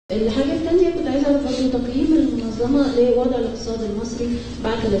الحاجة الثانية كنت عايزة أعرف برضه تقييم المنظمة لوضع الاقتصاد المصري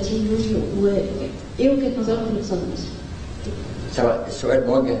بعد 30 يونيو وإيه وجهة نظرك في الاقتصاد المصري؟ طبعا السؤال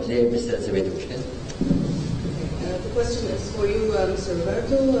موجه لمستر أزابيدو مش كده؟ The question is for you, Mr.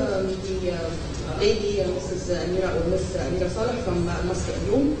 Roberto. The lady, Mrs. Amira or Miss Amira Saleh from Masr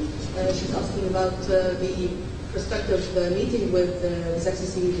Al-Yom, she's asking about the prospective meeting with His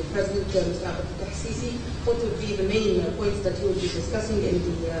Excellency the President, Mr. Abdel Fattah Sisi. What would be the main points that you would be discussing in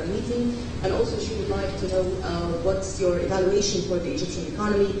the meeting? And also she would like to know what's your evaluation for the Egyptian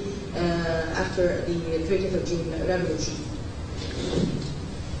economy after the 30th of June revolution?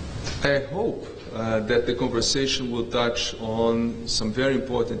 I hope that the conversation will touch on some very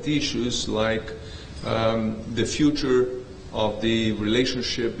important issues like the future of the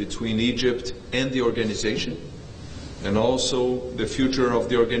relationship between Egypt and the organization, and also the future of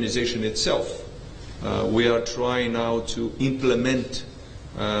the organization itself. We are trying now to implement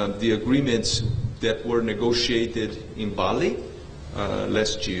the agreements that were negotiated in Bali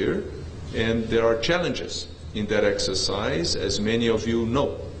last year, and there are challenges in that exercise, as many of you know.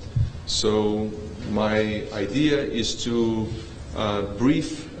 So my idea is to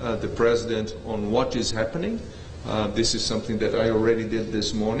brief the President on what is happening. This is something that I already did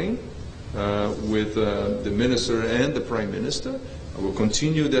this morning with the Minister and the Prime Minister. I will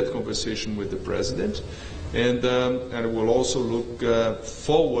continue that conversation with the President, and I will also look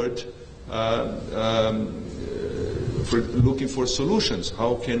forward for looking for solutions.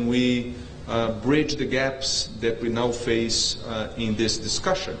 How can we bridge the gaps that we now face in this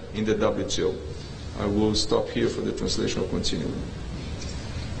discussion in the WTO. I will stop here for the translation or continue.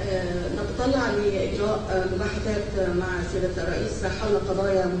 نتطلع لإجراء مباحثات مع سيادة الرئيس حول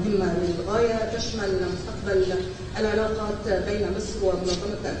قضايا مهمة للغاية تشمل مستقبل العلاقات بين مصر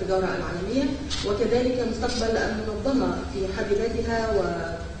ومنظمة التجارة العالمية، وكذلك مستقبل المنظمة في حد ذاتها،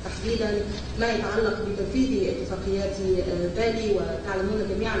 وتحديدا ما يتعلق بتنفيذ اتفاقيات بالي. وتعلمون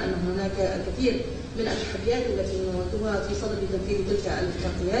جميعا أن هناك الكثير من التحديات التي نواجهها في صدد تنفيذ تلك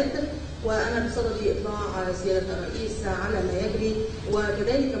الاتفاقيات، وأنا بصدد إطلاع سيادة الرئيس على ما يجري،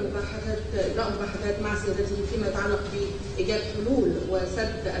 وكذلك إجراء مباحثات مع سيادته فيما يتعلق بإيجاد حلول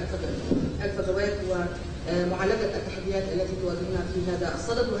وسد الفجوات ومعالجة التحديات التي تواجهنا في هذا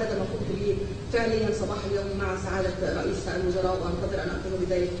الصدد. وهذا ما قمت به فعليا صباح اليوم مع سعادة رئيس الوزراء، وأنتظر أن أقوم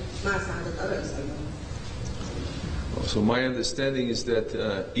بذلك مع سعادة الرئيس أيضا. So my understanding is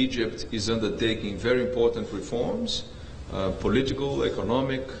that Egypt is undertaking very important reforms, political,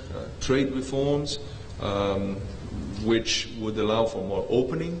 economic, trade reforms, which would allow for more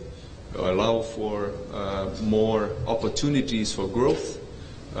opening, allow for more opportunities for growth,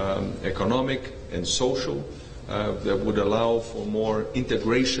 economic and social, that would allow for more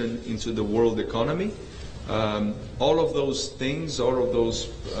integration into the world economy. All of those things, all of those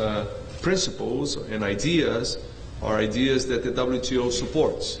principles and ideas are ideas that the WTO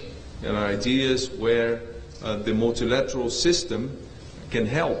supports, and are ideas where the multilateral system can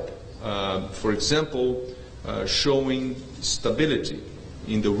help. For example, showing stability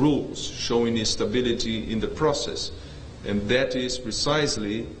in the rules, showing stability in the process. And that is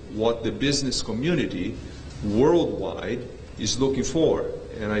precisely what the business community worldwide is looking for.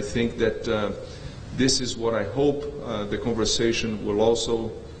 And I think that this is what I hope the conversation will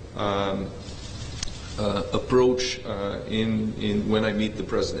also approach when I meet the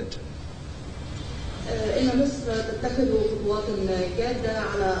President. إن مصر تتخذ خطوات جادة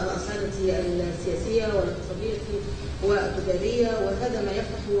على الأصعدة السياسية والاقتصادية والتجارية، وهذا ما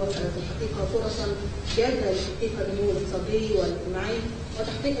يفتح في الحقيقة فرصا جادة لتحقيق النمو الاقتصادي والاجتماعي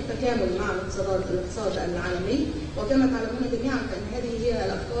وتحقيق التكامل مع الاقتصاد العالمي. وكما تعلمون جميعا فإن هذه هي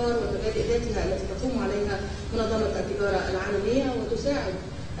الأفكار والمبادئ ذاتها التي تقوم عليها منظمة التجارة العالمية، وتساعد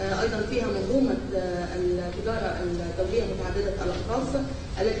أيضا فيها منظومة التجارة الدولية متعددة الأطراف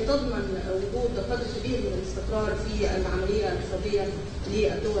التي تضمن وجود قدر كبير من الاستقرار في العملية الاقتصادية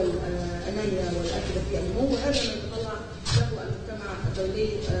للدول النامية والآكلة في النمو. وهذا ما يتطلع له المجتمع الدولي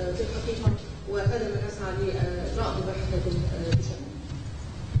في الحقيقة، وهذا ما نسعى لإجراء مباحثات بشأنه.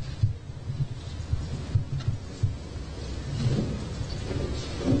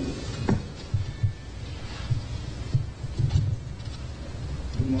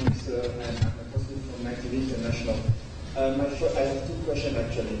 International. I have two questions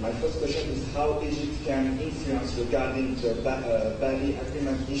actually. My first question is how Egypt can influence regarding the Bali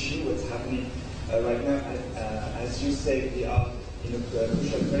Agreement issue, what's happening right now. As you say, we are in a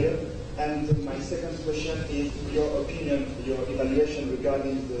crucial period. And my second question is your opinion, your evaluation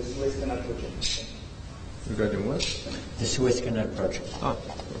regarding the Suez Canal project. Regarding what? The Suez Canal project.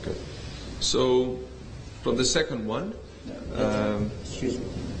 Okay. So, from the second one, excuse me.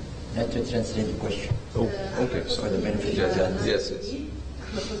 Not to translate the question. Oh, okay. For the benefit Yes, of the others. yes.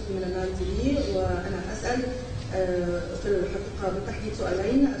 أحمد حسني من النهار تي في، وأنا أسأل في الحقيقة بالتحديد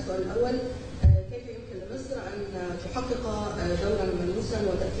سؤالين. السؤال الأول، كيف يمكن لمصر أن تحقق دورا ملموسا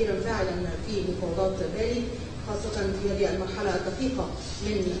وتأثيرا فاعلا في مفاوضات بالي، خاصة في هذه المرحلة الدقيقة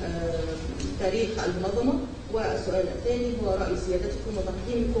من تاريخ المنظمة؟ والسؤال الثاني هو رأي سيادتكم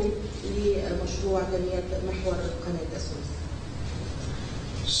وتقييمكم لمشروع تنمية محور قناة السويس.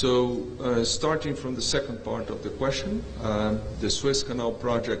 So, starting from the second part of the question, the Suez Canal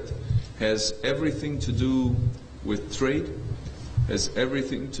project has everything to do with trade, has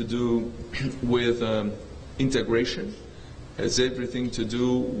everything to do with integration, has everything to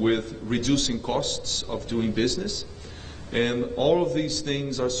do with reducing costs of doing business, and all of these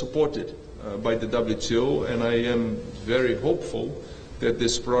things are supported by the WTO, and I am very hopeful that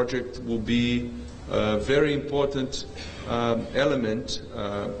this project will be a very important element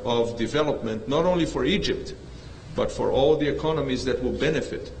of development, not only for Egypt, but for all the economies that will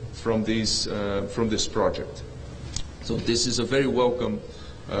benefit from this project. So this is a very welcome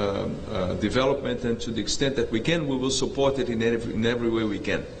development, and to the extent that we can, we will support it in every way we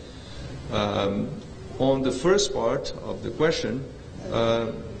can. On the first part of the question,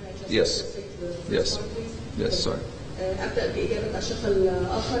 yes, sorry. أبدأ بإجابة الشق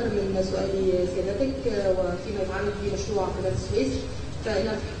الآخر من سؤال سيادتك وفيما يتعلق بمشروع قناة السويس.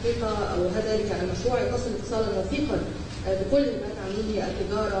 فإن في الحقيقة أو ذلك المشروع يتصل اتصالا وثيقا بكل ما تعنيه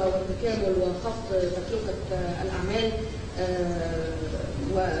التجارة والتكامل وخفض تكلفة الأعمال،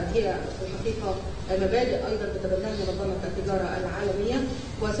 وهي في الحقيقة مبادئ أيضا تتبناها منظمة التجارة العالمية،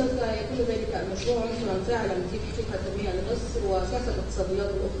 وسوف يكون ذلك المشروع عنصرا فاعلا في تحقيق التنمية لمصر وسياسة الاقتصاديات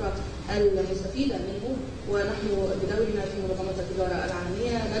الأخرى المستفيدة منه، ونحن بدورنا في منظمة التجارة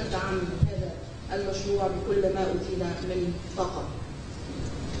العالمية ندعم هذا المشروع بكل ما أوتينا من طاقة.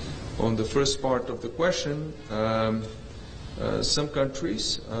 On the first part of the question, some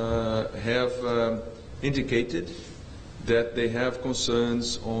countries have indicated that they have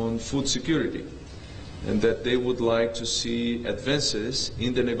concerns on food security and that they would like to see advances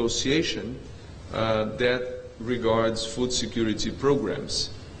in the negotiation that regards food security programs.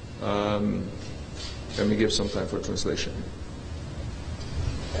 Let me give some time for translation.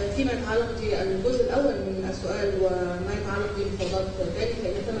 فيما يتعلق بالجزء الأول من السؤال وما يتعلق بمفاوضات بالي،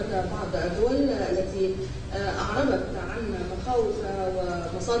 فإن ثمة بعض الدول التي أعربت عن مخاوف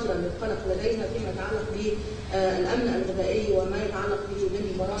ومصادر للقلق لديها فيما يتعلق بالأمن الغذائي وما يتعلق به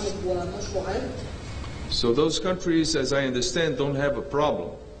من برامج ومشروعات. So those countries, as I understand, don't have a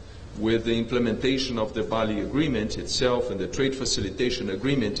problem with the implementation of the Bali Agreement itself and the trade facilitation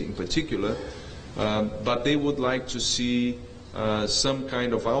agreement in particular, but they would like to see some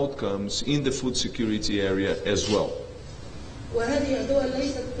kind of outcomes in the food security area as well. وهذه الدول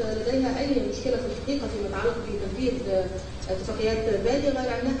ليست لديها أي مشكلة في الحقيقة فيما يتعلق بتنفيذ اتفاقيات بالي،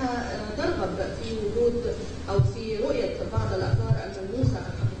 غير أنها ترغب في وجود أو في رؤية بعض الآثار الملموسة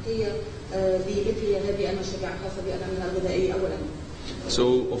الحقيقية بمثل هذه المشاريع الخاصة بالأمن الغذائي أولا.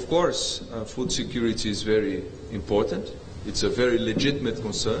 So, of course, food security is very important. It's a very legitimate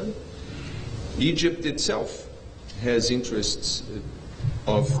concern. Egypt itself has interests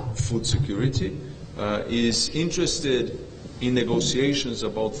of food security, is interested in negotiations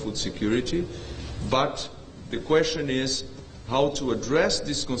about food security, but the question is how to address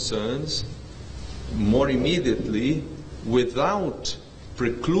these concerns more immediately without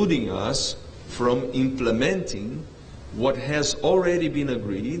precluding us from implementing what has already been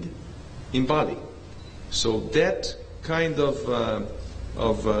agreed in Bali. So that kind of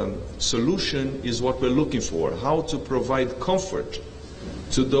solution is what we're looking for, how to provide comfort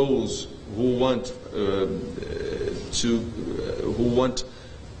to those who want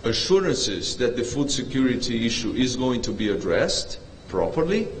assurances that the food security issue is going to be addressed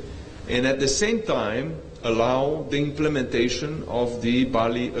properly, and at the same time allow the implementation of the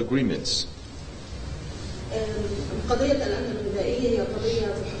Bali agreements. قضية الأمن الغذائي هي قضية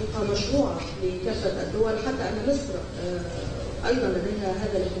في الحقيقة مشروعة لكافة الدول، حتى أن مصر أيضا لديها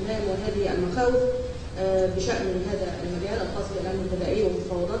هذا الاهتمام وهذه المخاوف بشأن هذا المجال الخاص بالأمن الغذائي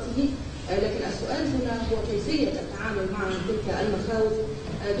ومفاوضاته، لكن السؤال هنا هو كيفية التعامل مع تلك المخاوف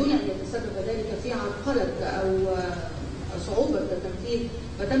دون أن يتسبب ذلك في عرقلة أو صعوبة التنفيذ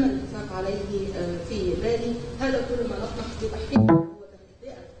ما تم الاتفاق عليه في بالي. هذا كل ما نطمح بتحقيقه هو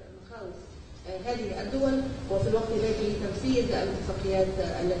تهدئة مخاوف هذه الدول وفي الوقت ذاته تنفيذ الاتفاقيات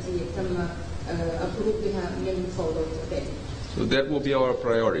التي تم الخروج بها من مفاوضات بالي. So that will be our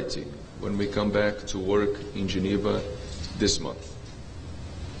priority when we come back to work in Geneva this month.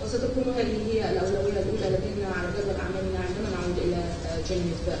 وستكون هذه هي الأولوية الأولى لدينا على جدول أعمالنا عندما نعود إلى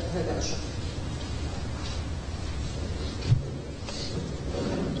جنيف هذا الشهر.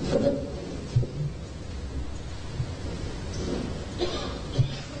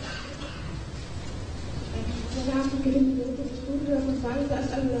 كنت عايزه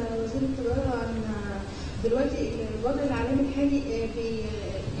اسال وزير التجاره عن دلوقتي الوضع العالمي الحالي يعني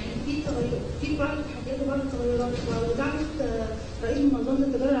في بعض التحديات وبعض التغيرات، ودعوه رئيس منظمه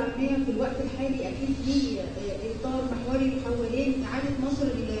التجاره العالميه في الوقت الحالي اكيد في اطار محوري حوالين اعاده مصر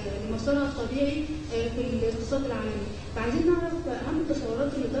لمسارها الطبيعي في الاقتصاد العالمي. فعايزين نعرف اهم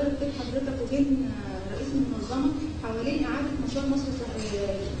التصورات اللي دارت بين حضرتك وبين رئيس المنظمه حوالين اعاده مسار مصر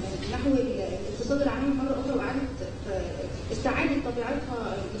نحو الاقتصاد العالمي مره اخرى، واعاده استعاده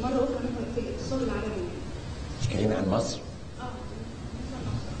طبيعتها مره اخرى في الاقتصاد العالمي. تتكلمي عن مصر؟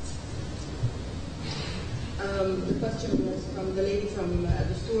 The question is from the lady from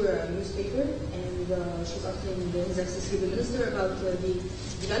the Store newspaper, and she's asking His Excellency the Minister about the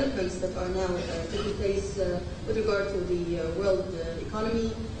developments that are now taking place with regard to the world economy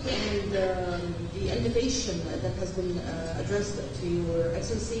and the invitation that has been addressed to Your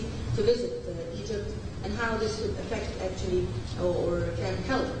Excellency to visit Egypt, and how this would affect actually or can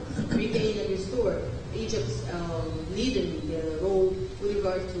help regain and restore Egypt's leading role with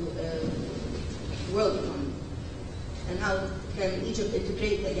regard to world economy, and how can Egypt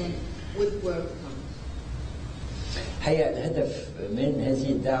integrate again with world economy. حقيقة الهدف من هذه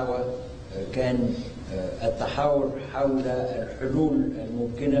الدعوة كان التحاور حول الحلول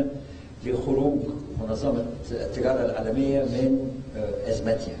الممكنة لخروج منظمة التجارة العالمية من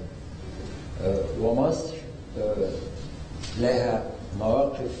أزمتها. ومصر لها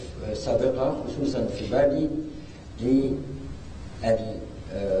مواقف سابقة خصوصا في بالي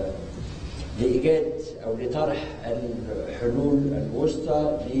لإيجاد أو لطرح الحلول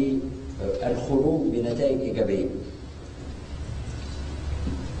الوسطى للخروج بنتائج إيجابية.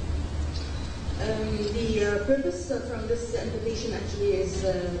 The purpose from this invitation actually is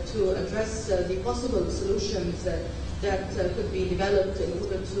to address the possible solutions that could be developed in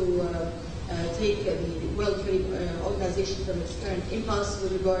order to take the World Trade Organization from its current impasse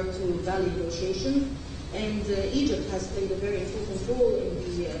with regard to Valley negotiations. And Egypt has played a very important role in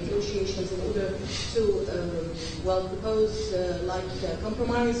the negotiations in order to propose like a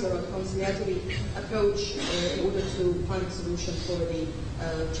compromise or a conciliatory approach in order to find a solution for the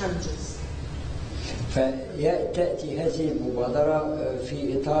challenges. فتأتي هذه المبادرة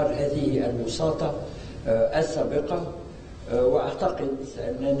في إطار هذه الوساطة السابقة، وأعتقد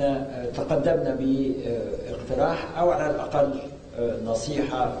أننا تقدمنا باقتراح أو على الأقل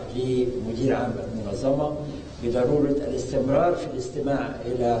نصيحة لمدير عام المنظمة بضرورة الاستمرار في الاستماع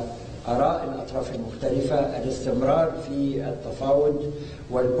إلى آراء الأطراف المختلفة، الاستمرار في التفاوض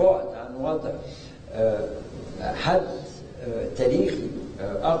والبعد عن وضع حد تاريخي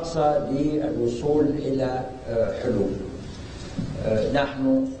أقصى للوصول إلى حلول.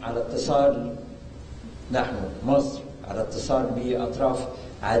 نحن مصر على اتصال بأطراف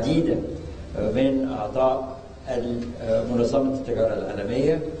عديدة من أعضاء منظمة التجارة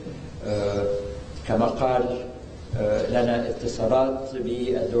العالمية. كما قال لنا اتصالات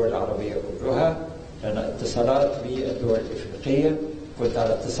بالدول العربية كلها، لنا اتصالات بالدول الإفريقية. كنت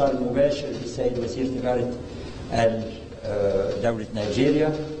على اتصال مباشر بالسيد وزير تجارة دولة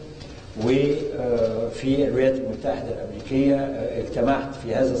نيجيريا، وفي الولايات المتحدة الأمريكية اجتمعت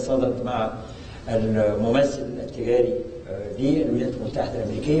في هذا الصدد مع الممثل التجاري للولايات المتحدة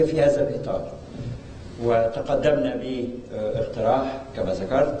الأمريكية في هذا الإطار، وتقدمنا باقتراح كما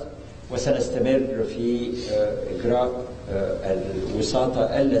ذكرت، وسنستمر في إجراء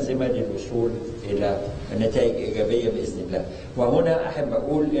الوساطة اللازمة للوصول إلى نتائج إيجابية بإذن الله. وهنا أحب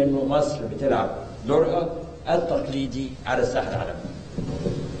أقول إنه مصر بتلعب دورها التقليدي على الساحة العالمية.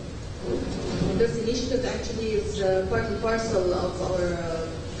 This initiative actually is part and parcel of our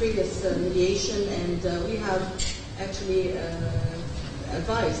previous mediation, and we have actually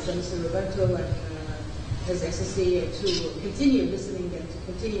advised Mr. Roberto and His Excellency to continue listening and to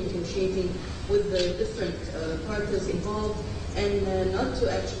continue negotiating with the different parties involved, and not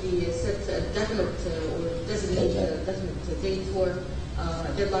to actually set a definite or designate a definite date for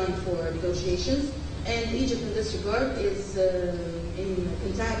deadline for negotiations. And Egypt in this regard is in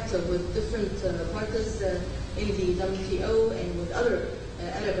contact with different parties in the WTO and with other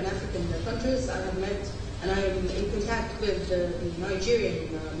Arab and African countries. I have met and I am in contact with the Nigerian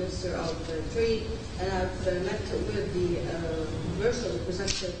Minister of Trade, and I've met with the universal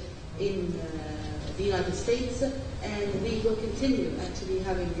representative in the United States, and we will continue actually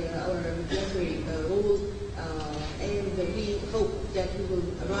having our regulatory role, and we hope that we will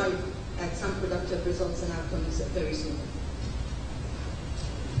arrive at some productive results and outcomes very soon.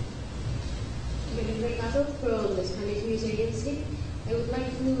 as of the Spanish News Agency, I would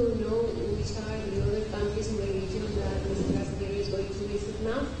like to know which are the other countries in the region that Mr. Ambassador is going to visit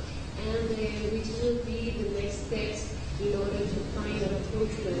now, and which will be the next steps in order to find an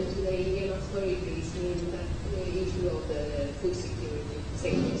approachment to the Indian authorities in that issue of the food security.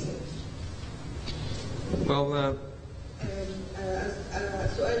 Well,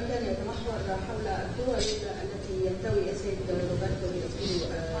 السؤال كان يتمحور حول الدول التي ينتوي السيد روبرتو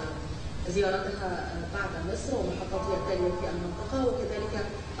لإجراء زيارتها بعد مصر ومحطاتها التالية في المنطقة، وكذلك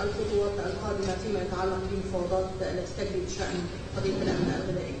الخطوات القادمة فيما يتعلق بالمفاوضات التي تجري بشأن قضية الأمن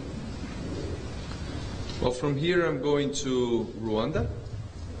الغذائي. Well, from here I'm going to Rwanda.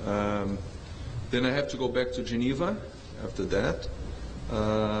 Then I have to go back to Geneva after that.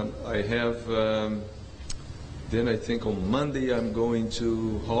 I have, then I think on Monday I'm going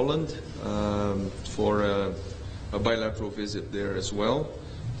to Holland for a bilateral visit there as well.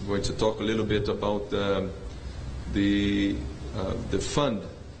 I'm going to talk a little bit about the fund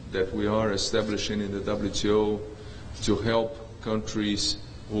that we are establishing in the WTO to help countries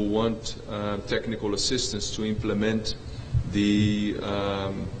who want technical assistance to implement the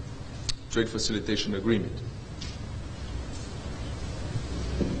trade facilitation agreement.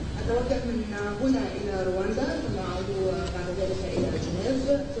 أتوجه من هنا إلى رواندا ثم أعود بعد ذلك إلى جنيف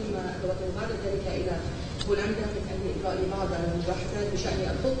ثم أتوجه بعد ذلك إلى بولندا من أجل إجراء بعض المباحثات بشأن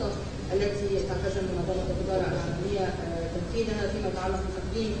الخطة التي تعتزم منظمة التجارة العالمية تنفيذها فيما يتعلق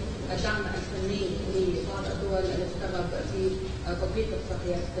بتقديم الدعم الفني لبعض الدول التي ترغب في تطبيق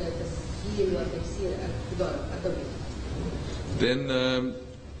اتفاقيات تسهيل وتيسير التجارة الدولية. Then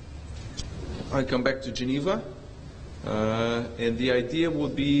I come back to Geneva. And the idea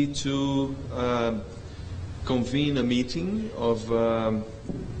would be to convene a meeting of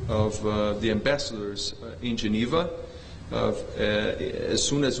the ambassadors in Geneva as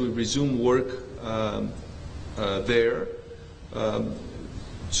soon as we resume work there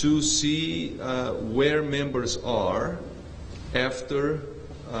to see where members are after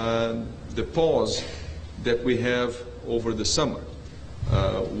the pause that we have over the summer.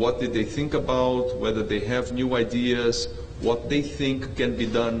 What did they think about, whether they have new ideas, what they think can be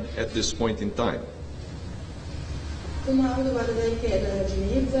done at this point in time. ثم أعود بعد ذلك إلى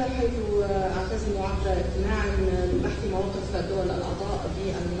جنيف حيث أعتزم عقد اجتماع لبحث مواقف الدول الأعضاء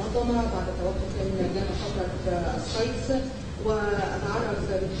بالمنظمة بعد توقف لنا فترة الصيف وأتعرف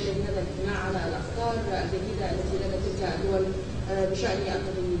بخلال هذا الاجتماع على الأفكار الجديدة التي لدى تلك الدول بشأن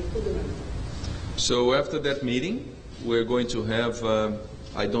التغيير القادم. So after that meeting, we're going to have,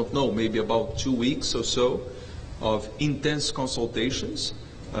 I don't know, maybe about 2 weeks or so of intense consultations,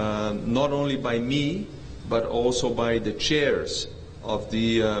 not only by me, but also by the chairs of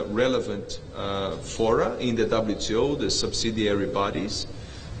the relevant fora in the WTO, the subsidiary bodies.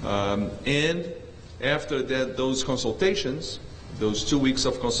 And after that, those consultations, those 2 weeks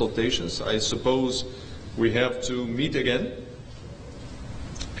of consultations, I suppose we have to meet again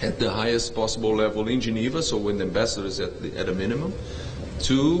at the highest possible level in Geneva, so with the ambassadors at a minimum,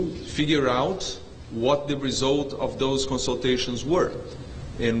 to figure out what the result of those consultations were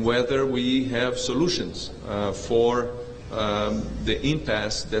and whether we have solutions for the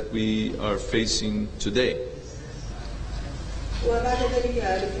impasse that we are facing today. وبعد ذلك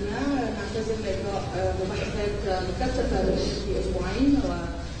الاجتماع نعتزم إجراء مباحثات مكثفة لمدة أسبوعين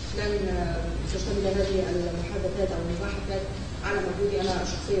ولن تشتمل هذه المحادثات أو المباحثات على مجهودي أنا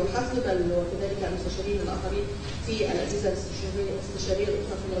الشخصي وحسب بل وكذلك المستشارين الآخرين في الأجهزة الاستشارية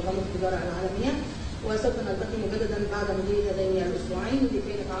الأخرى في منظمة التجارة العالمية وسوف نلتقي مجددا بعد مضي هذين الأسبوعين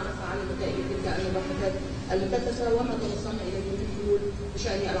لكي نتعرف على نتائج تلك المباحثات المكثفة وما توصلنا إليه من حلول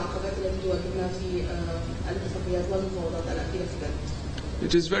بشأن العقبات التي تواجهنا في الاتفاقيات والمفاوضات الأخيرة في ذلك.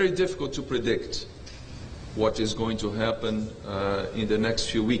 It is very difficult to predict what is going to happen in the next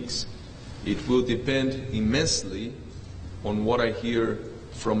few weeks. It will depend immensely on what I hear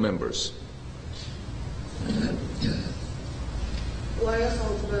from members.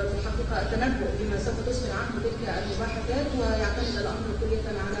 ويصعب في الحقيقة التنبؤ بما سوف تسفر عنه تلك المباحثات ويعتمد الأمر كلية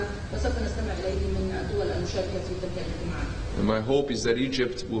على ما سوف نستمع إليه من الدول المشاركة في تلك الاجتماعات. And my hope is that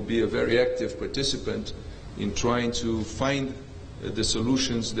Egypt will be a very active participant in trying to find the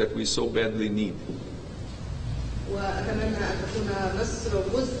solutions that we so badly need. وأتمنى أن تكون مصر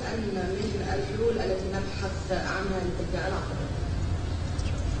جزءا من الحلول التي نبحث عنها لتلك العقبات.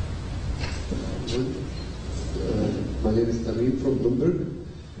 My name is Tamim from Bloomberg.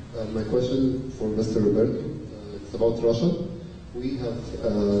 My question for Mr. Roberto, it's about Russia. We have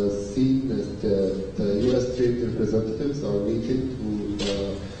seen that the U.S. trade representatives are meeting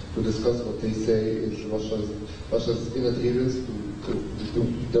to discuss what they say is Russia's inadherence to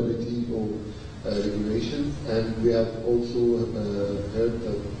WTO regulations, and we have also heard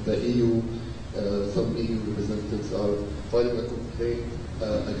that the EU, some EU representatives are filing a complaint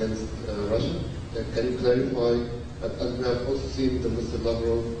against Russia. Can you clarify? And we have also seen Mr.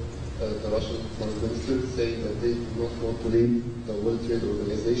 Lavrov, the Russian foreign minister, saying that they do not want to leave the World Trade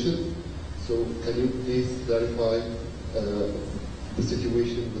Organization. So can you please clarify the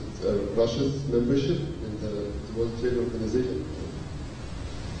situation with Russia's membership in the World Trade Organization?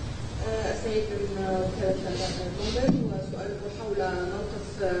 السيد المنبر وسؤاله حول موقف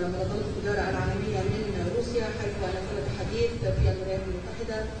منظمة التجارة العالمية من روسيا، حيث أن ثمة حديث في الولايات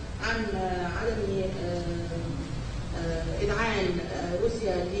المتحدة عن عدم إذعان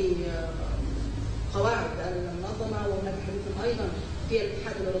روسيا لقواعد المنظمة، وهناك حديث أيضا في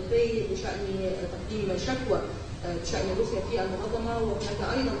الاتحاد الأوروبي بشأن تقديم شكوى بشأن روسيا في المنظمة، وهناك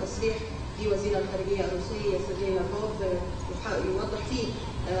أيضا تصريح لوزير الخارجية الروسي سيرجي لافروف يوضح فيه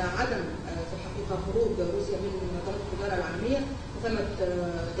عدم في الحقيقة خروج روسيا من منظمة التجارة العالمية، وثمة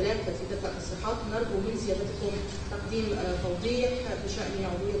اختلاف في تلك التصريحات. نرجو من سيادتكم تقديم توضيح بشأن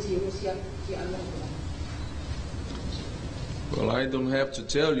عضوية روسيا في المنظمة. Well, I don't have to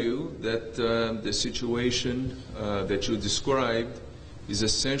tell you that the situation that you described is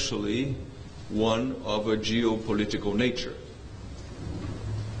essentially one of a geopolitical nature.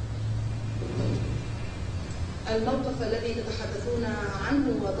 الموقف الذي تتحدثون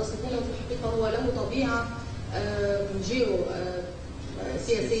عنه وتصفونه في الحقيقة هو له طبيعة جيو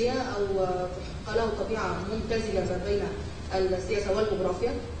سياسية، أو في الحقيقة له طبيعة ممتزجة ما بين السياسة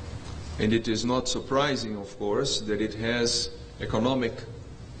والجغرافيا. And it is not surprising, of course, that it has economic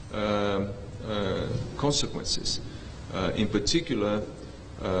consequences, in particular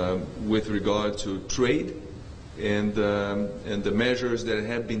with regard to trade and the measures that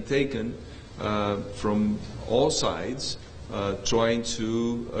have been taken from all sides trying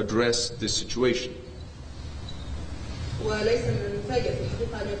to address this situation. وليس من المفاجئ في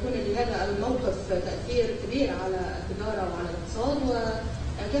الحقيقة أن يكون لهذا الموقف تأثير كبير على التجارة وعلى الاقتصاد،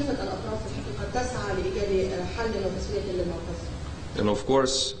 وكافة الأطراف في الحقيقة تسعى لإيجاد حل وتسوية للموقف. And of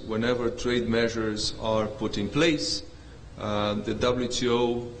course, whenever trade measures are put in place, the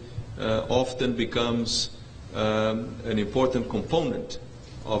WTO often becomes an important component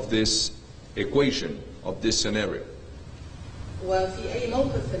of this equation, of this scenario. وفي أي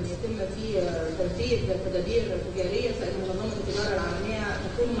موقف يتم فيه تنفيذ تدابير تجارية، فإن منظمة التجارة العالمية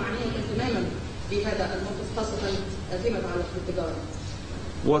تكون معنية تماما بهذا الموقف، خاصة فيما يتعلق بالتجارة.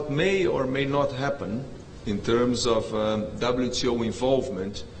 What may or may not happen in terms of WTO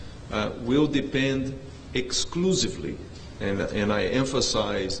involvement will depend exclusively, and I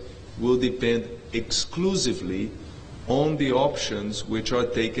emphasize, will depend exclusively on the options which are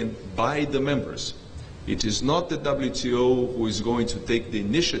taken by the members. It is not the WTO who is going to take the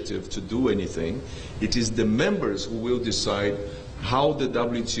initiative to do anything. It is the members who will decide how the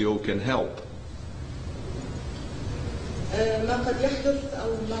WTO can help. ما قد يحدث أو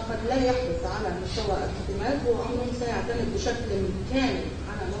ما قد لا يحدث على مستوى الحكومات هو أمر سيعتمد بشكل كامل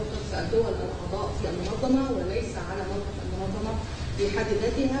على موقف الدول الأعضاء في المنظمة، وليس على موقف المنظمة في حد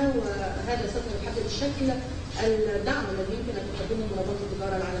ذاتها، وهذا سوف يحدد شكل الدعم الذي يمكن أن تقدمه منظمة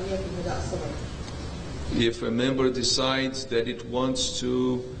التجارة العالمية في هذا الصدد. If a member decides that it wants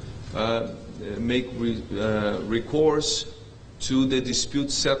to make recourse to the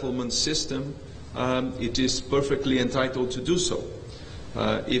dispute settlement system, it is perfectly entitled to do so.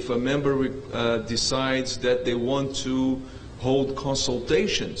 If a member decides that they want to hold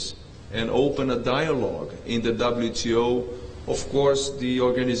consultations and open a dialogue in the WTO, of course the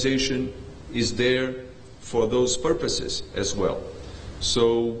organization is there for those purposes as well.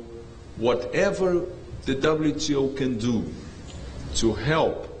 So whatever the WTO can do to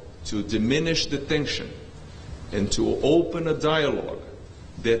help to diminish the tension and to open a dialogue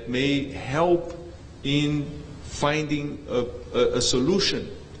that may help in finding a solution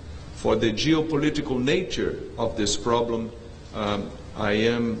for the geopolitical nature of this problem, I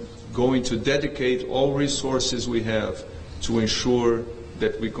am going to dedicate all resources we have to ensure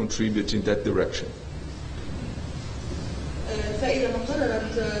that we contribute in that direction. فإذا ما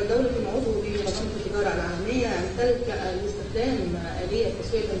قررت دولة عضو بمنظمة التجارة العالمية أن تلجأ لاستخدام آلية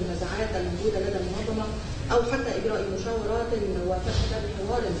تسوية المنازعات الموجودة لدى المنظمة، أو حتى إجراء مشاورات وفتح باب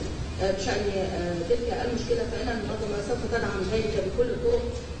حوار بشأن تلك المشكلة، فإن المنظمة سوف تدعم ذلك بكل الطرق،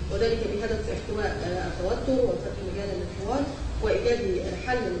 وذلك بهدف احتواء التوتر وفتح مجال للحوار وإيجاد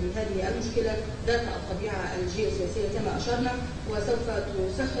حل لهذه المشكلة ذات الطبيعة الجيوسياسية كما أشرنا، وسوف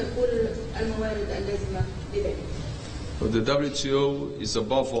تسخر كل الموارد اللازمة لذلك. The WTO is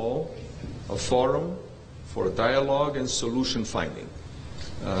above all a forum for dialogue and solution finding.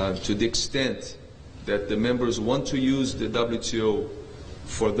 to the extent that the members want to use the WTO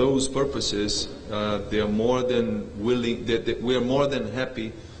for those purposes, they are more than willing, that we are more than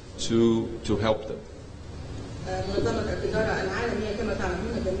happy to help them. منظمة التجارة العالمية كما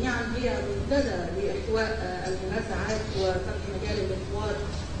تعلمون جميعا هي منتدى لإحتواء المنازعات وفتح مجال الحوار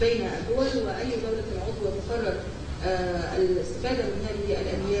بين الدول، وأي دولة عضو تقرر الاستفادة من هذه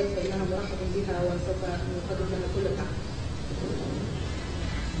الآليات فإنها مرحب بها وسوف نقدم لها كل الدعم.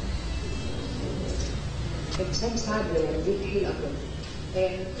 حسام سعد وزير التحرير الأخضر.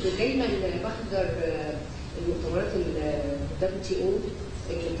 دايما بحضر المؤتمرات WTO،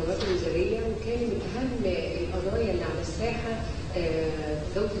 المؤتمرات الوزارية، وكان من أهم القضايا اللي على الساحة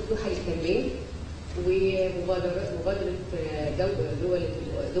جودة الدوحة للتنمية ومبادرة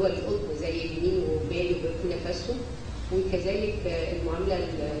دول القطب زي اليمين ومالي وبوركينا فاسو، وكذلك المعاملة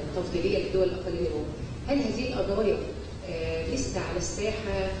التفضيلية للدول الأقليمية. هل هذه القضايا لسه على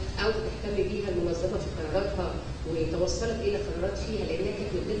الساحة أو تهتم بها المنظمة في قراراتها وتوصلت إلى قرارات فيها، لأنها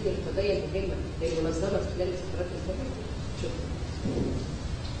كانت من ضمن القضايا المهمة للمنظمة خلال الفترات اللي فاتت؟ شكرا.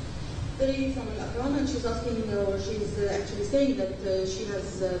 From Al-Akram, and she's asking, or she's actually saying that she has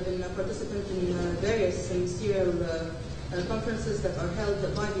been a participant in various ministerial conferences that are held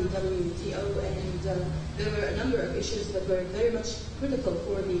by the WTO, and there were a number of issues that were very much critical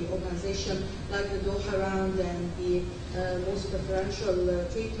for the organization, like the Doha round and the most preferential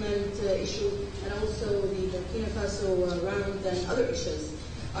treatment issue, and also the Burkina Faso round and other issues.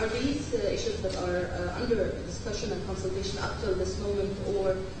 Are these issues that are under discussion and consultation up till this moment,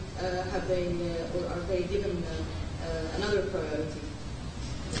 or have they, or are they given another priority?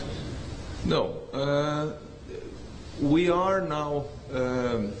 No. We are now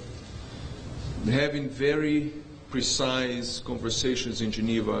having very precise conversations in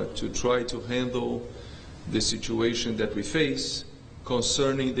Geneva to try to handle the situation that we face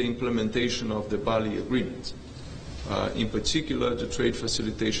concerning the implementation of the Bali Agreement. In particular, the Trade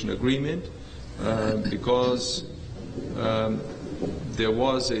Facilitation Agreement, because there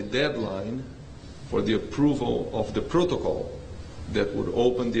was a deadline for the approval of the protocol that would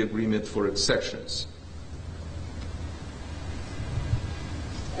open the agreement for accessions.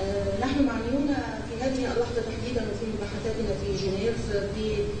 نحن معنيون في هذه اللحظة تحديدا وفي مباحثاتنا في جنيف في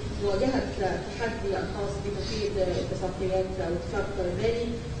مواجهة التحدي الخاص بتفعيل اتفاقيات أو اتفاق بالي،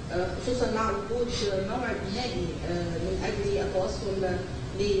 خصوصا مع وجود موعد نهائي من أجل التوصل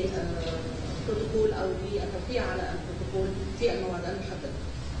لبروتوكول أو للتوقيع على البروتوكول في الموعد المحدد.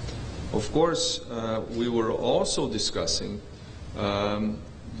 Of course, we were also discussing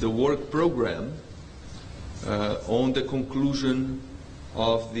the work program on the conclusion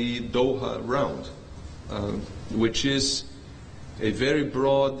of the Doha round, which is a very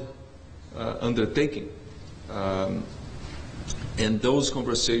broad undertaking. And those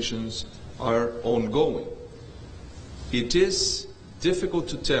conversations are ongoing. It is difficult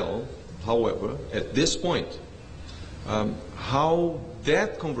to tell, however, at this point, how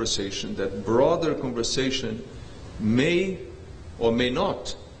that conversation, that broader conversation, may or may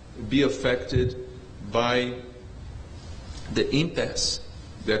not be affected by the impasse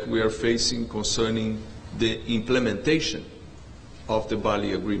that we are facing concerning the implementation of the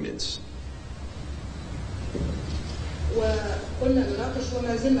Bali agreements. وكنا نناقش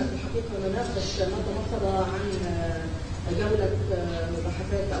وما زلنا في الحقيقة نناقش ما تنفض عن جولة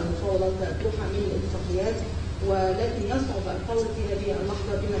مباحثات أو مفاوضات دوحة من الاتفاقيات، ولكن يصعب القول في هذه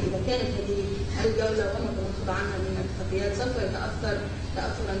اللحظة بما إذا كانت هذه الجولة وما تنفض عنها من الاتفاقيات سوف يتأثر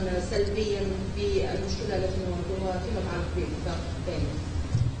تأثرا سلبيا بالمشكلة التي نواجهها فيما يتعلق بالاتفاق الثاني.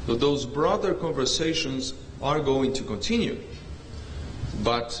 So those broader conversations are going to continue,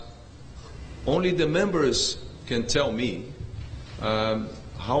 but only the members can tell me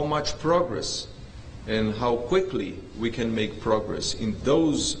how much progress and how quickly we can make progress in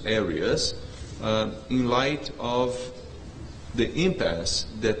those areas in light of the impasse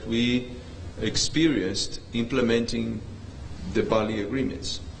that we experienced implementing the Bali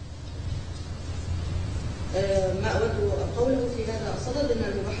agreements. ما أود قوله في هذا الصدد أن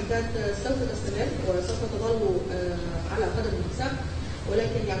المباحثات سوف تستمر وسوف تظل على قدم وساق،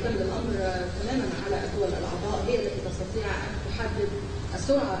 ولكن يعتمد الأمر تماما على الدول الأعضاء هي التي تستطيع أن تحدد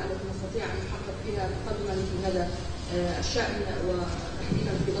السرعة التي نستطيع أن نحقق فيها تقدما في هذا الشأن،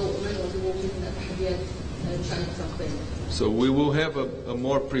 وتحديدا في ضوء ما نواجهه من التحديات بشأن الاتفاق الثاني. So we will have a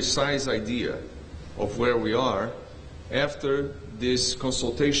more precise idea of where we are after this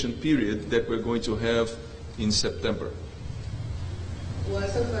consultation period that we're going to have in September.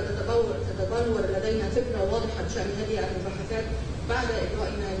 وسوف تتبلور لدينا فكرة واضحة بشأن هذه المباحثات بعد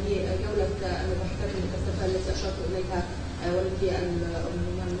إجرائنا لجولة المباحثات المكثفة التي أشرت إليها والتي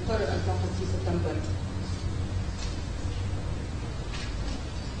في سبتمبر.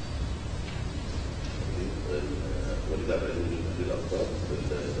 ونتابع الاخبار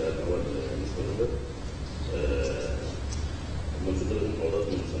الاول مستمر منذ ظل المفاوضات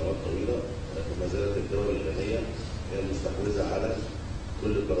من سنوات طويله ما زالت الدول الغنيه هي المستحوذه على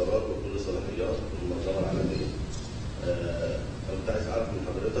كل القرارات وكل صلاحيات المنظمه العالميه. انا كنت عايز اعرف من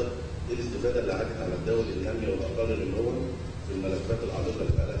حضرتك ايه الاستفاده اللي عادت على الدول الناميه والاقل النمو في الملفات العالقه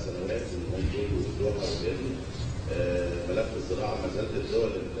اللي بقى لها سنوات من هونج والدوحه وبالي. ملف الزراعه ما زالت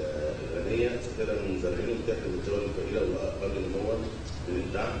الدول الغنيه كده من المزارعين وبتحرم الدول الفقيره واقل نموا من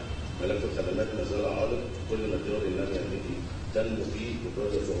الدعم. ملف الخدمات ما زال عالق، كل ما الدول الناميه التي تنمو فيه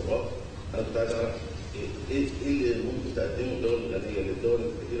بتواجه صعوبات. انا كنت عايز اعرف ايه اللي ممكن تقدمه الدول الغنيه للدول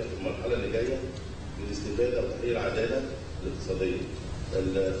الفقيره في المرحله اللي جايه للاستفاده وتحقيق العداله الاقتصاديه.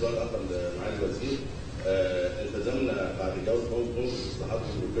 السؤال الاخر معالي الوزير، التزمنا بعد جوله هونج كونج بالاصلاحات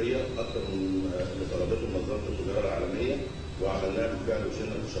الجمركيه اكثر من اللي طلبته منظمه التجاره العالميه وعملناها بالفعل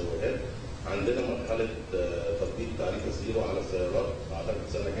وشلنا التشوهات. عندنا مرحله تطبيق تعريف الزيرو على السيارات اعتقد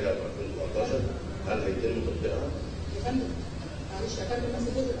السنه الجايه 2017، هل هيتم تطبيقها؟ يا فندم معلش يا فندم بس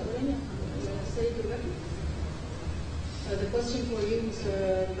الجزء الاولاني السيد روبرتو. The question for you, Mr.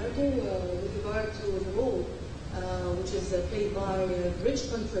 Roberto, with regard to the role which is played by rich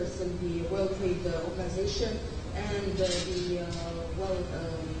countries in the World Trade Organization and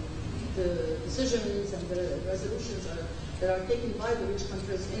the decisions and the resolutions that are taken by the rich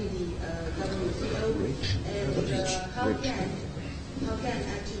countries in the WTO, and how can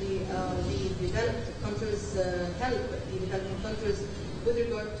actually the developed countries help the developing countries with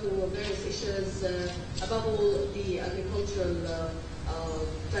regard to various issues, above all the agricultural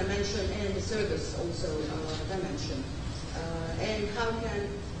dimension and the service also dimension, and how can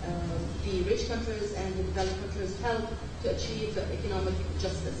the rich countries and the developed countries help to achieve economic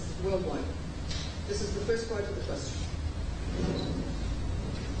justice worldwide? This is the first part of the question.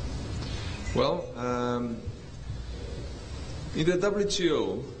 Well, in the WTO,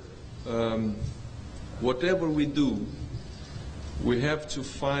 whatever we do, we have to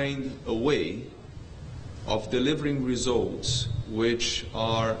find a way of delivering results which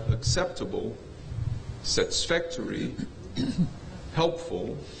are acceptable, satisfactory,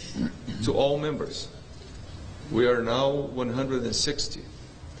 helpful to all members. We are now 160.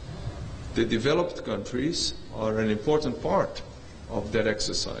 The developed countries are an important part of that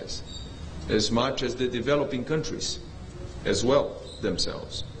exercise, as much as the developing countries as well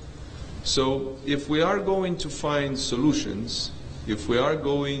themselves. So if we are going to find solutions, if we are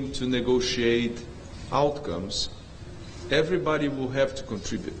going to negotiate outcomes, everybody will have to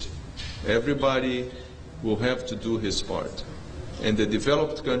contribute. Everybody will have to do his part. And the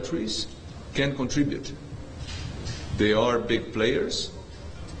developed countries can contribute. They are big players.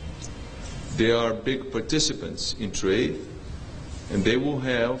 They are big participants in trade, and they will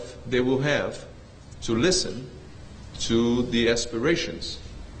have to listen to the aspirations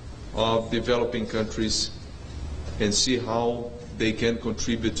of developing countries and see how they can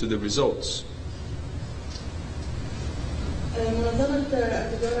contribute to the results. منظمة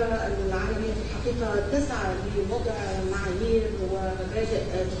التجارة العالمية في الحقيقة تسعى لوضع معايير ومبادئ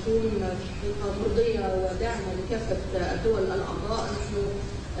تكون في الحقيقة مرضية وداعمة لكافة الدول الأعضاء. نحن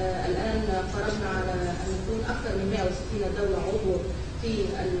الآن قررنا على أن نكون أكثر من 160 دولة عضو في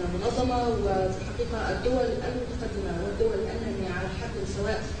المنظمة، وفي الحقيقة الدول المتقدمة والدول النامية على حد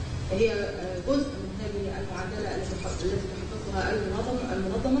سواء هي جزء من هذه المعادلة التي تحققها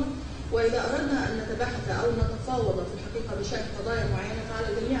المنظمة. وإذا أردنا أن نتباحث أو نتفاوض في الحقيقة بشأن قضايا معينة فعلى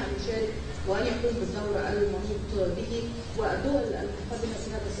الجميع أن يشارك وأن يقوم بالدور المنوط به. والدول المتقدمة في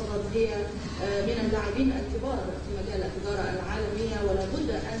هذا الصدد هي من اللاعبين الكبار في مجال التجارة العالمية، ولا بد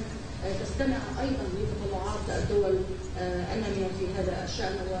أن تستمع أيضا لتطلعات الدول النامية في هذا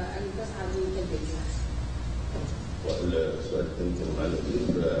الشأن وأن تسعى لتلبيتها. والسؤال الثاني كان معالي الوزير،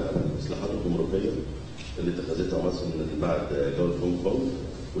 الإصلاحات الجمركية اللي اتخذتها مصر من بعد جولة هونج كونج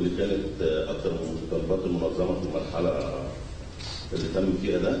واللي كانت اكثر من متطلبات المنظمه في المرحله اللي تم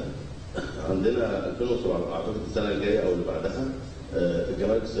فيها ده. عندنا 2007 اعتقد السنه الجايه او اللي بعدها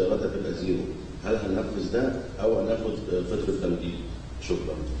جمارك السيارات هتبقى زيرو، هل هننفذ ده او هناخد فتره تمديد؟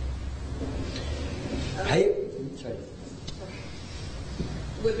 شكرا.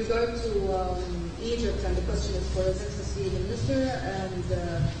 With regard to Egypt, and the question is for His Excellency the Minister, and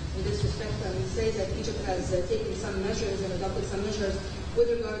in this respect, I would say that Egypt has taken some measures and adopted some measures with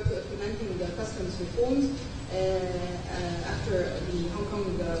regard to implementing the customs reforms after the Hong Kong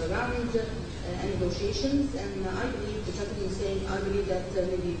round and negotiations. And I believe, the gentleman is saying, I believe that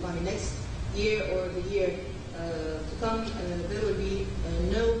maybe by next year or the year to come, there will be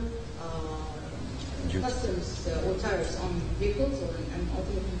no customs or tariffs on vehicles or and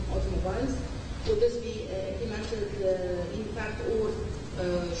automobiles. Will this be implemented in fact, or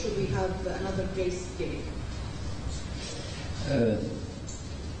should we have another grace period?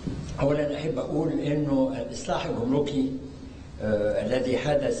 أولا أحب أقول إنه الإصلاح الجمركي الذي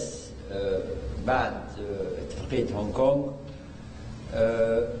حدث بعد اتفاقية هونغ كونغ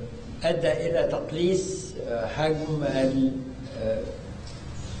أدى إلى تقليص حجم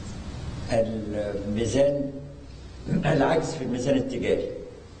الميزان، العجز في الميزان التجاري،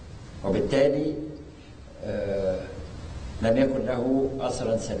 وبالتالي لم يكن له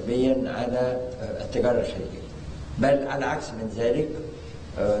أثرا سلبيا على التجارة الخارجية، بل على عكس من ذلك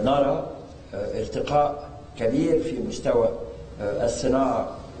نرى ارتقاء كبير في مستوى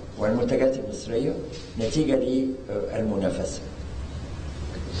الصناعة والمنتجات المصرية نتيجة للمنافسة.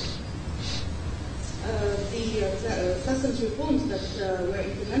 The customs reforms that were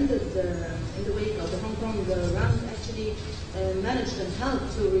implemented in the wake of the Hong Kong round actually managed and helped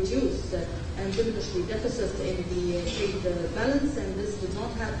to reduce and diminish the deficit in the trade balance, and this did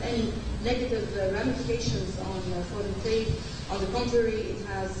not have any negative ramifications on foreign trade. On the contrary, it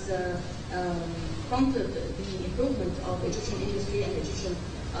has prompted the improvement of Egyptian industry and Egyptian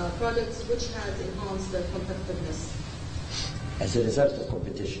products, which has enhanced the competitiveness. As a result of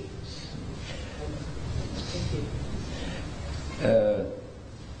competition.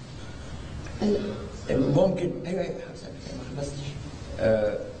 ممكن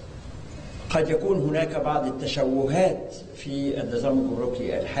قد يكون هناك بعض التشوهات في النظام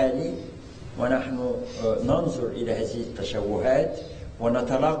الجمركي الحالي، ونحن ننظر إلى هذه التشوهات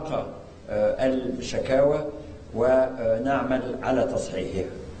ونتلقى الشكاوى ونعمل على تصحيحها.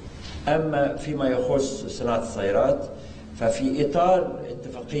 أما فيما يخص صناعة السيارات ففي إطار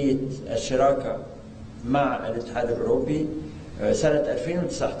اتفاقية الشراكة مع الاتحاد الأوروبي سنة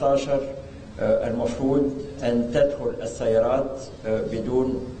 2019 المفروض أن تدخل السيارات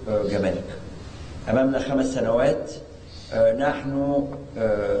بدون جمارك. أمامنا 5 سنوات. نحن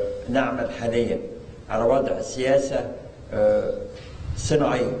نعمل حاليا على وضع سياسة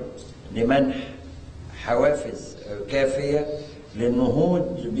صناعية لمنح حوافز كافية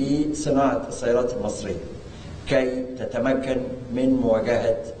للنهوض بصناعة السيارات المصرية كي تتمكن من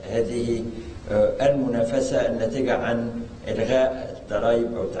مواجهة هذه المنافسة الناتجة عن إلغاء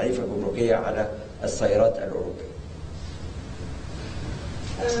الضرائب أو التعريفة الجمركية على السيارات الأوروبية.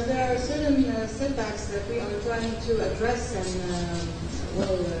 There are certain setbacks that we are trying to address and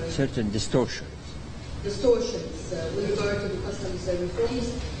certain distortions with regard to the customs reforms,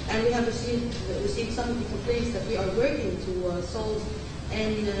 and we have received some of the complaints that we are working to solve.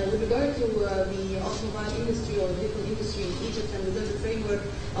 And with regard to the automobile industry or vehicle industry in Egypt, and within the framework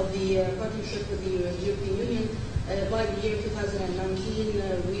of the partnership with the European Union, by the year 2019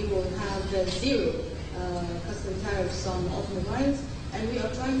 we will have 0 custom tariffs on automobiles. And we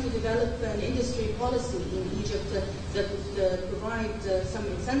are trying to develop an industry policy in Egypt that would provide some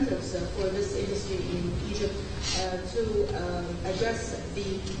incentives for this industry in Egypt to address the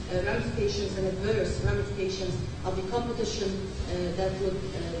ramifications and adverse ramifications of the competition that would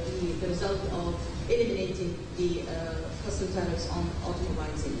be the result of eliminating the custom tariffs on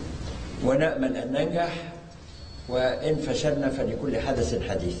automobiles in Egypt. ونأمل أن ننجح، وإن فشلنا فلكل حدث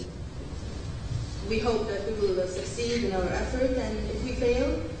حديث. We hope that we will succeed in our effort, and if we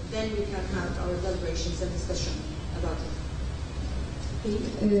fail, then we can have our deliberations and discussion about it.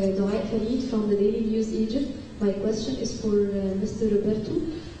 Dua Khalid from the Daily News Egypt. My question is for Mr. Roberto.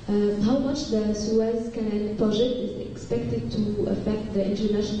 How much the Suez Canal project is expected to affect the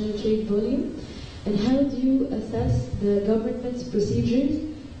international trade volume, and how do you assess the government's procedures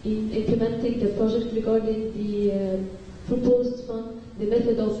in implementing the project regarding the proposed fund, the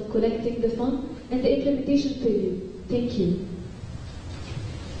method of collecting the fund, and the implementation period? Thank you.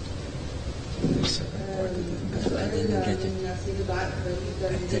 سؤال من السيدة دعاء من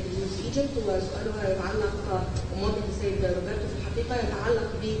نيوز ايجيبت، وسؤالها يتعلق وموجه السيد روبرتو في الحقيقه يتعلق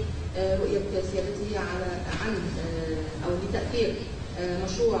برؤيه سيادته عن او لتاثير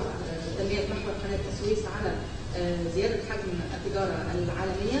مشروع تنميه محور قناه السويس على زياده حجم التجاره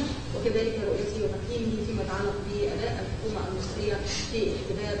العالميه، وكذلك رؤيته وتقييمه فيما يتعلق باداء الحكومه المصريه في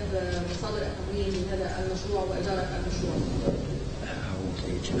احتداد مصادر التمويل لهذا المشروع واداره المشروع. How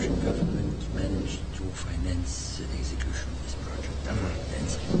the Egyptian government managed to finance the execution of this project?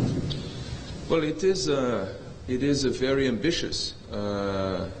 Well, it is a very ambitious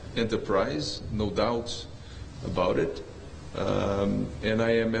enterprise, no doubt about it, and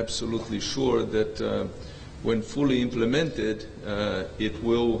I am absolutely sure that when fully implemented, it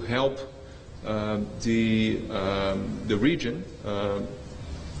will help the region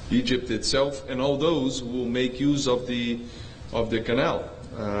Egypt itself, and all those who will make use of the canal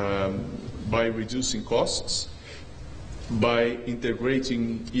by reducing costs, by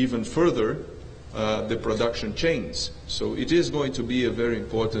integrating even further the production chains. So it is going to be a very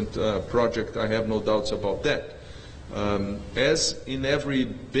important project. I have no doubts about that. As in every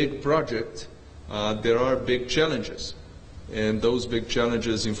big project, there are big challenges, and those big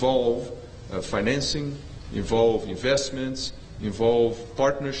challenges involve financing, involve investments, involve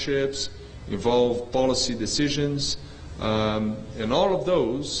partnerships, involve policy decisions, and all of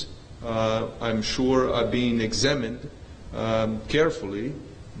those, I'm sure, are being examined carefully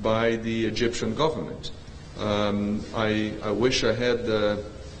by the Egyptian government. I wish I had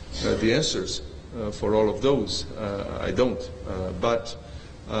the answers for all of those. I don't, but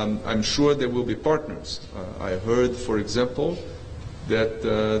I'm sure there will be partners. I heard, for example, that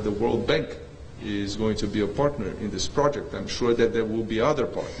the World Bank is going to be a partner in this project. I'm sure that there will be other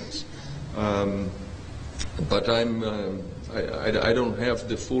partners. But I don't have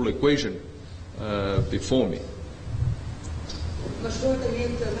the full equation before me. مشروع تنمية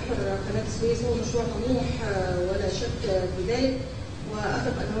محور قناة السويس هو مشروع طموح ولا شك في ذلك،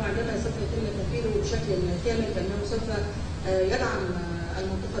 وأثق أنه عندما سوف يتم تنفيذه بشكل كامل فإنه سوف يدعم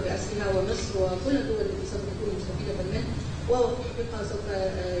المنطقة بأسرها ومصر وكل الدول التي سوف تكون مستفيدة منه، وهو في الحقيقة سوف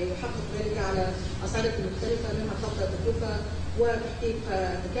يحقق ذلك على أصعدة مختلفة منها خفض التكلفة وتحقيق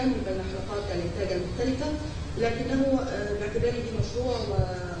تكامل بين حلقات الإنتاج المختلفة، لكنه باعتباره مشروع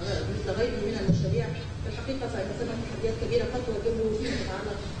ومثل غيره من المشاريع في الحقيقة فإن ثمة تحديات كبيرة قد تواجهه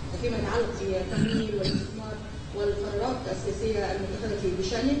فيما يتعلق بالتمويل والاستثمار والقرارات السياسية المتخذة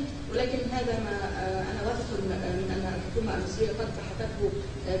بشأنه، ولكن هذا ما أنا واثق من أن الحكومة المصرية قد بحثته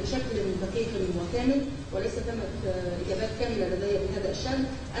بشكل دقيق وكامل، وليس ثمة إجابات كاملة لدي بهذا الشأن.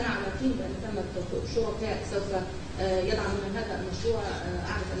 أنا على يقين بأن ثمة شركاء سوف يدعمون هذا المشروع.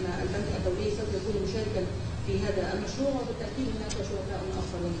 أعرف أن البنك الدولي سوف يكون مشاركا في هذا المشروع، وبالتأكيد هناك شركاء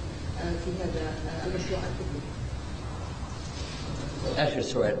آخرون في هذا المشروع الكبير. آخر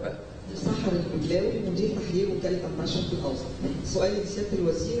سؤال بقى. سحر البجلاوي مدير تحرير وكالة النشر في الأوسط. سؤالي لسيادة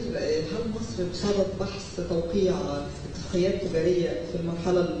الوزير، هل مصر بصدد بحث توقيع اتفاقيات تجارية في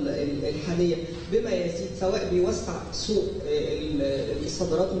المرحلة الحالية بما يزيد سواء بيوسع سوق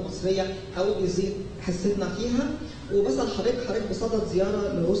الصادرات المصرية أو يزيد حصتنا فيها؟ وبسأل حضرتك بصدد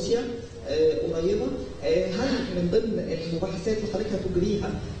زيارة لروسيا قريبة، هل من ضمن المباحثات اللي حضرتك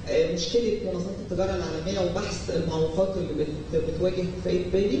هتجريها مشكلة منظمة التجارة العالمية وبحث المعوقات اللي بتواجه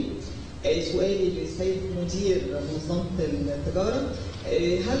فئة بالي؟ سؤالي للسيد مدير منظمة التجارة،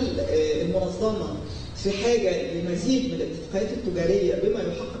 هل المنظمة في حاجة لمزيد من الاتفاقيات التجارية بما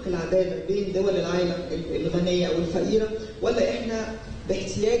يحقق العدالة بين دول العالم الغنية أو الفقيرة، ولا إحنا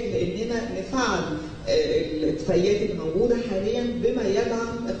باحتياج لأننا نفعل الاتفاقيات اللي موجودة حاليا بما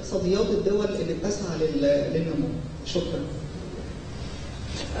يدعم اقتصاديات الدول اللي بتسعى للنمو؟ شكرا.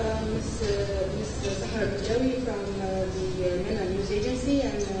 Ms. Sahar Badawi from the MENA News Agency,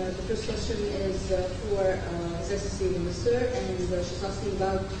 and the first question is for His Excellency the Minister, and she's asking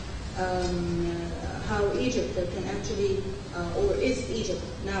about how Egypt can actually, or is Egypt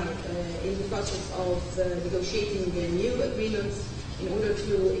now in the process of negotiating new agreements in order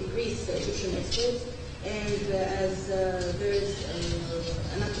to increase Egyptian exports, and as there is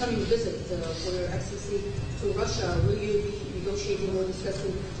an upcoming visit for Your Excellency to Russia, will you be negotiating or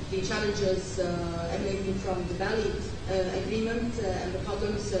discussing the challenges emanating from the Bali agreement and the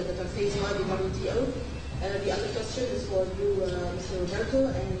problems that are faced by the WTO? The other question is for you, Mr. Roberto,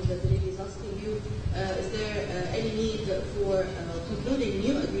 and the lady is asking you, is there any need for concluding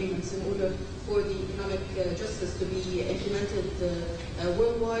new agreements in order for the economic justice to be implemented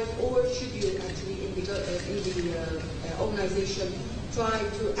worldwide, or should you actually in the organization try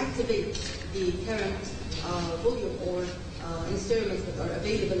to activate the current volume or instruments that are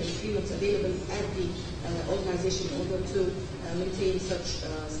available and agreements available at the organization in order to maintain such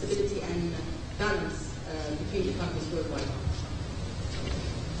stability and balance between economies worldwide?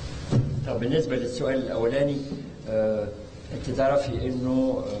 طب بالنسبة للسؤال الأولاني، أنت تعرفي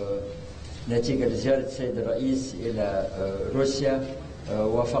إنه نتيجة لزيارة السيد الرئيس إلى روسيا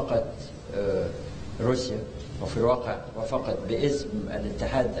وافقت روسيا، وفي الواقع وافقت باسم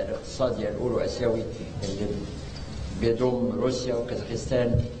الاتحاد الاقتصادي الأورو آسيوي اللي بيضم روسيا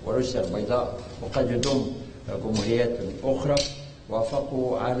وكازاخستان وروسيا البيضاء وقد يضم جمهوريات أخرى،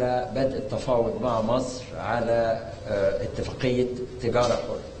 وافقوا على بدء التفاوض مع مصر على اتفاقية تجارة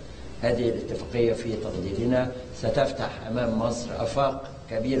حرة. هذه الاتفاقية في تقديرنا ستفتح أمام مصر آفاق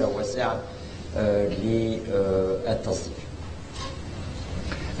كبيرة وواسعة للتصدير.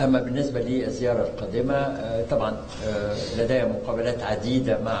 أما بالنسبة للزيارة القادمة طبعا لدي مقابلات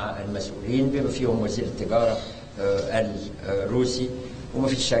عديدة مع المسؤولين بما فيهم وزير التجارة الروسي، وما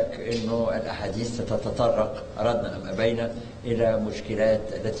في شك أنه الأحاديث ستتطرق أردنا أم أبينا إلى مشكلات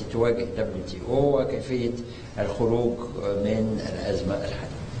التي تواجه WTO وكيفية الخروج من الأزمة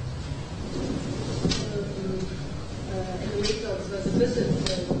الحالية. In the wake of the visit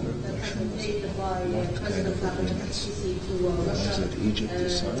that has been paid by President Vladimir Putin to Russia,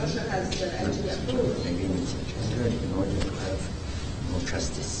 Russia has actually approved agreements in order to have more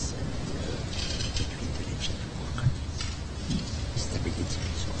justice between the region and more countries, stability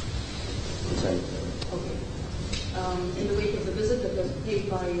and so on. Okay. In the wake of the visit that was paid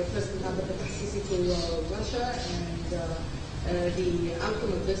by President Vladimir Putin to Russia, and the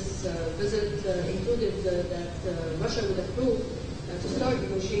outcome of this visit included that Russia would approve to start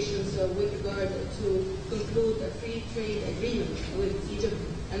negotiations with regard to conclude a free trade agreement with Egypt,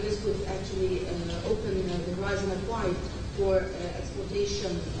 and this would actually open the horizon wide for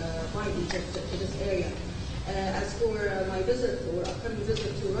exploitation by Egypt to this area. As for my visit or upcoming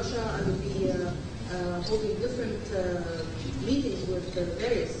visit to Russia, I will be holding different meetings with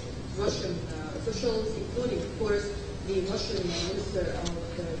various Russian officials, including, of course, the Russian Minister of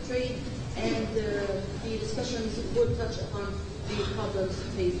Trade, and the discussions would touch upon the problems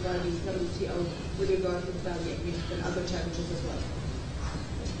faced by the WTO with regard to the Bali Agreement and other challenges as well.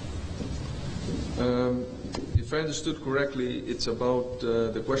 If I understood correctly, it's about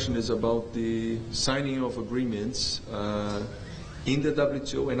the question is about the signing of agreements in the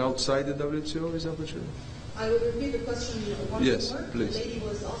WTO and outside the WTO. Is that what you? I will repeat the question once more. Please. The lady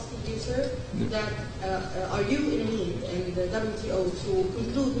was asking you, sir, that are you in need in the WTO to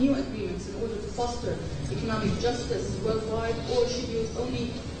conclude new agreements in order to foster economic justice worldwide, or should you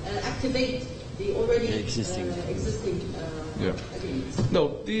only activate the already existing agreements? No,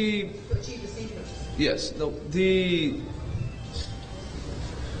 to achieve the same purpose. Yes, no, the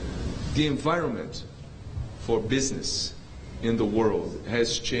environment for business in the world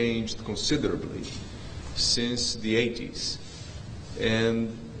has changed considerably since the 80s.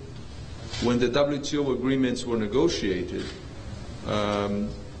 And when the WTO agreements were negotiated,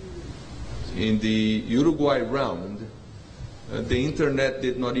 in the Uruguay round, the internet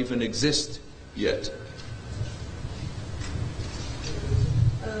did not even exist yet.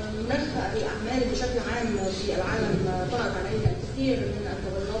 مناخ الأعمال بشكل عام في العالم طرأت علينا الكثير من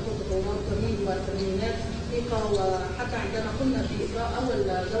التغيرات والتطورات منذ الثمانينات في الحقيقة، وحتى عندما كنا في إجراء أول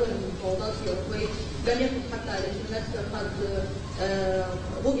جولة من المفاوضات في أوروغواي لم يكن حتى الإنترنت قد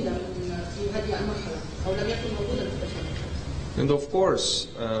وجد في هذه المرحلة أو لم يكن موجودا في تلك المرحلة. And of course,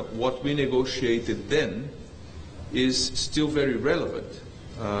 what we negotiated then is still very relevant.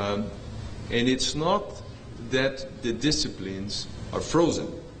 And it's not that the disciplines are frozen,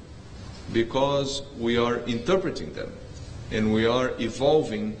 because we are interpreting them and we are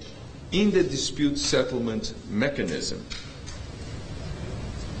evolving in the dispute settlement mechanism.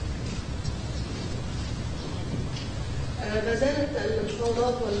 ما زالت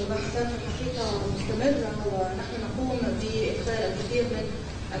المفاوضات والمباحثات في الحقيقة مستمرة، ونحن نقوم بإدخال الكثير من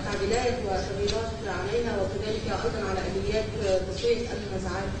التعديلات والتغييرات عليها، وكذلك أيضا على آليات تسوية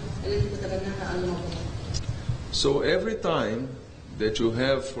النزاعات التي تتبناها المنظمة. So every time that you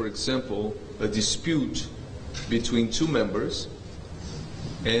have, for example, a dispute between two members,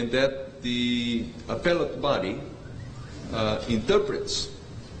 and that the appellate body interprets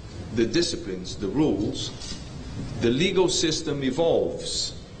the disciplines, the rules, the legal system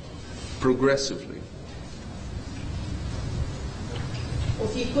evolves progressively.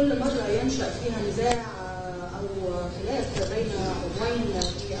 وفي كل مرة ينشأ فيها نزاع أو خلاف بين عضوين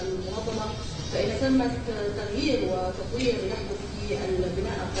في المنظمة، فإن ثمة تغيير وتطوير يحدث في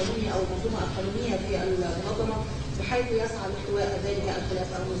البناء القانوني أو المنظومة القانونية في المنظمة بحيث يسعى لاحتواء ذلك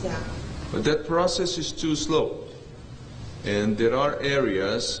الخلاف أو النزاع. But that process is too slow, and there are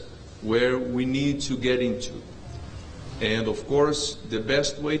areas where we need to get into. And of course, the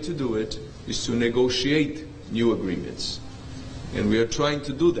best way to do it is to negotiate new agreements. And we are trying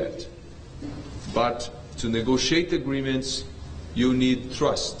to do that. But to negotiate agreements, you need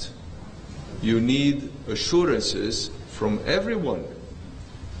trust. You need assurances from everyone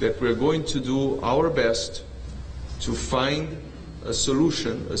that we're going to do our best to find a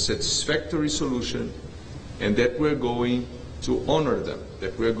solution, a satisfactory solution, and that we're going to honor them,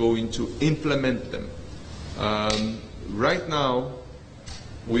 that we're going to implement them. Right now,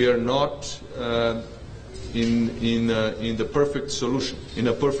 we are not in the perfect solution, in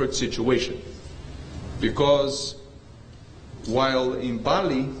a perfect situation, because while in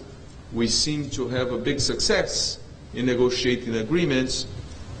Bali we seem to have a big success in negotiating agreements,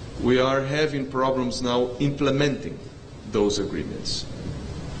 we are having problems now implementing those agreements.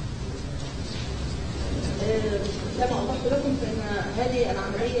 كما أوضحت لكم فإن هذه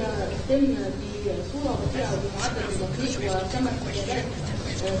العملية تتم بصورة بطيئة وبمعدل بطيء وكما احتياجات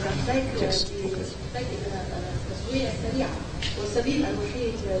تحتاج إلى تسوية سريعة، والسبيل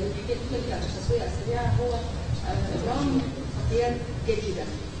الوحيد لتحقيق تلك التسوية السريعة هو إبرام اتفاقيات جديدة،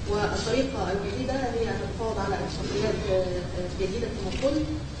 والطريقة الوحيدة هي أن نتفاوض على اتفاقيات جديدة كما قلت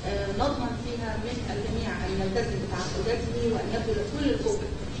نضمن فيها من الجميع أن يلتزم بتعهداته وأن يبذل كل الجهد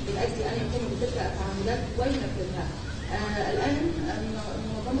من أجل أن يقوم بتلك التعهدات وينفذها. الآن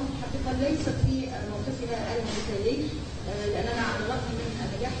المنظمة الحقيقة ليست في موقفها المثالي، لأننا على الرغم من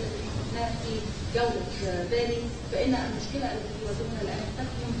النجاح الذي حققناه في جولة بالي فإن المشكلة التي تواجهنا الآن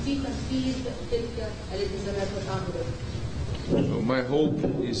تكمن في تنفيذ تلك الالتزامات والتعهدات. My hope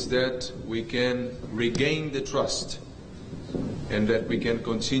is that we can regain the trust and that we can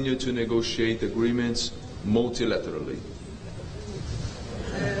continue to negotiate agreements multilaterally.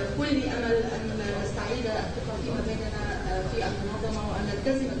 كل أمل أن نستعيد الثقة فيما بيننا في المنظمة وأن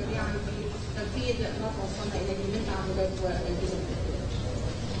نلتزم جميعا في تنفيذ ما توصلنا إليه من تعهدات والتزامات.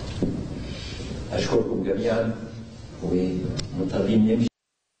 أشكركم جميعا ومنتظرين نمشي.